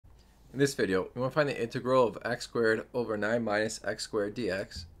In this video, we want to find the integral of x squared over 9 minus x squared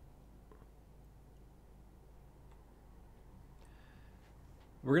dx.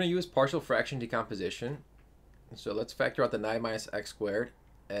 We're going to use partial fraction decomposition. So let's factor out the 9 minus x squared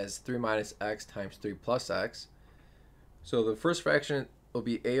as 3 minus x times 3 plus x. So the first fraction will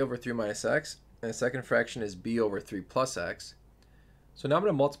be a over 3 minus x, and the second fraction is b over 3 plus x. So now I'm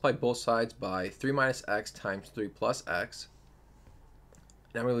going to multiply both sides by 3 minus x times 3 plus x.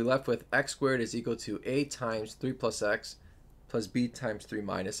 And I'm going to be left with x squared is equal to a times 3 plus x plus b times 3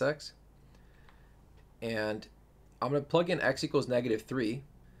 minus x. And I'm going to plug in x equals negative 3.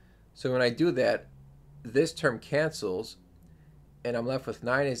 So when I do that, this term cancels, and I'm left with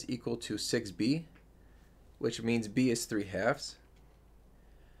 9 is equal to 6b, which means b is 3 halves.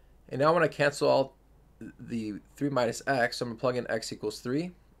 And now I want to cancel all the 3 minus x, so I'm going to plug in x equals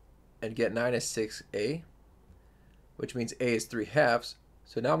 3 and get 9 is 6a, which means a is 3 halves.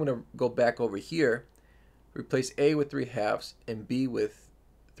 So now I'm going to go back over here, replace a with 3 halves and b with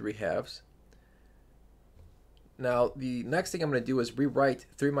 3 halves. Now the next thing I'm going to do is rewrite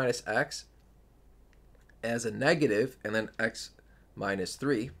 3 minus x as a negative and then x minus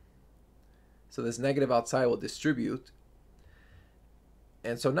 3. So this negative outside will distribute.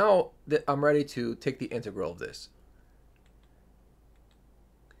 And so now that I'm ready to take the integral of this.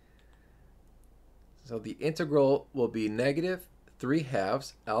 So the integral will be negative 3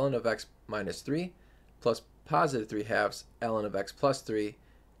 halves ln of x minus 3 plus positive 3 halves ln of x plus 3,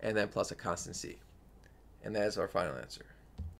 and then plus a constant c. And that is our final answer.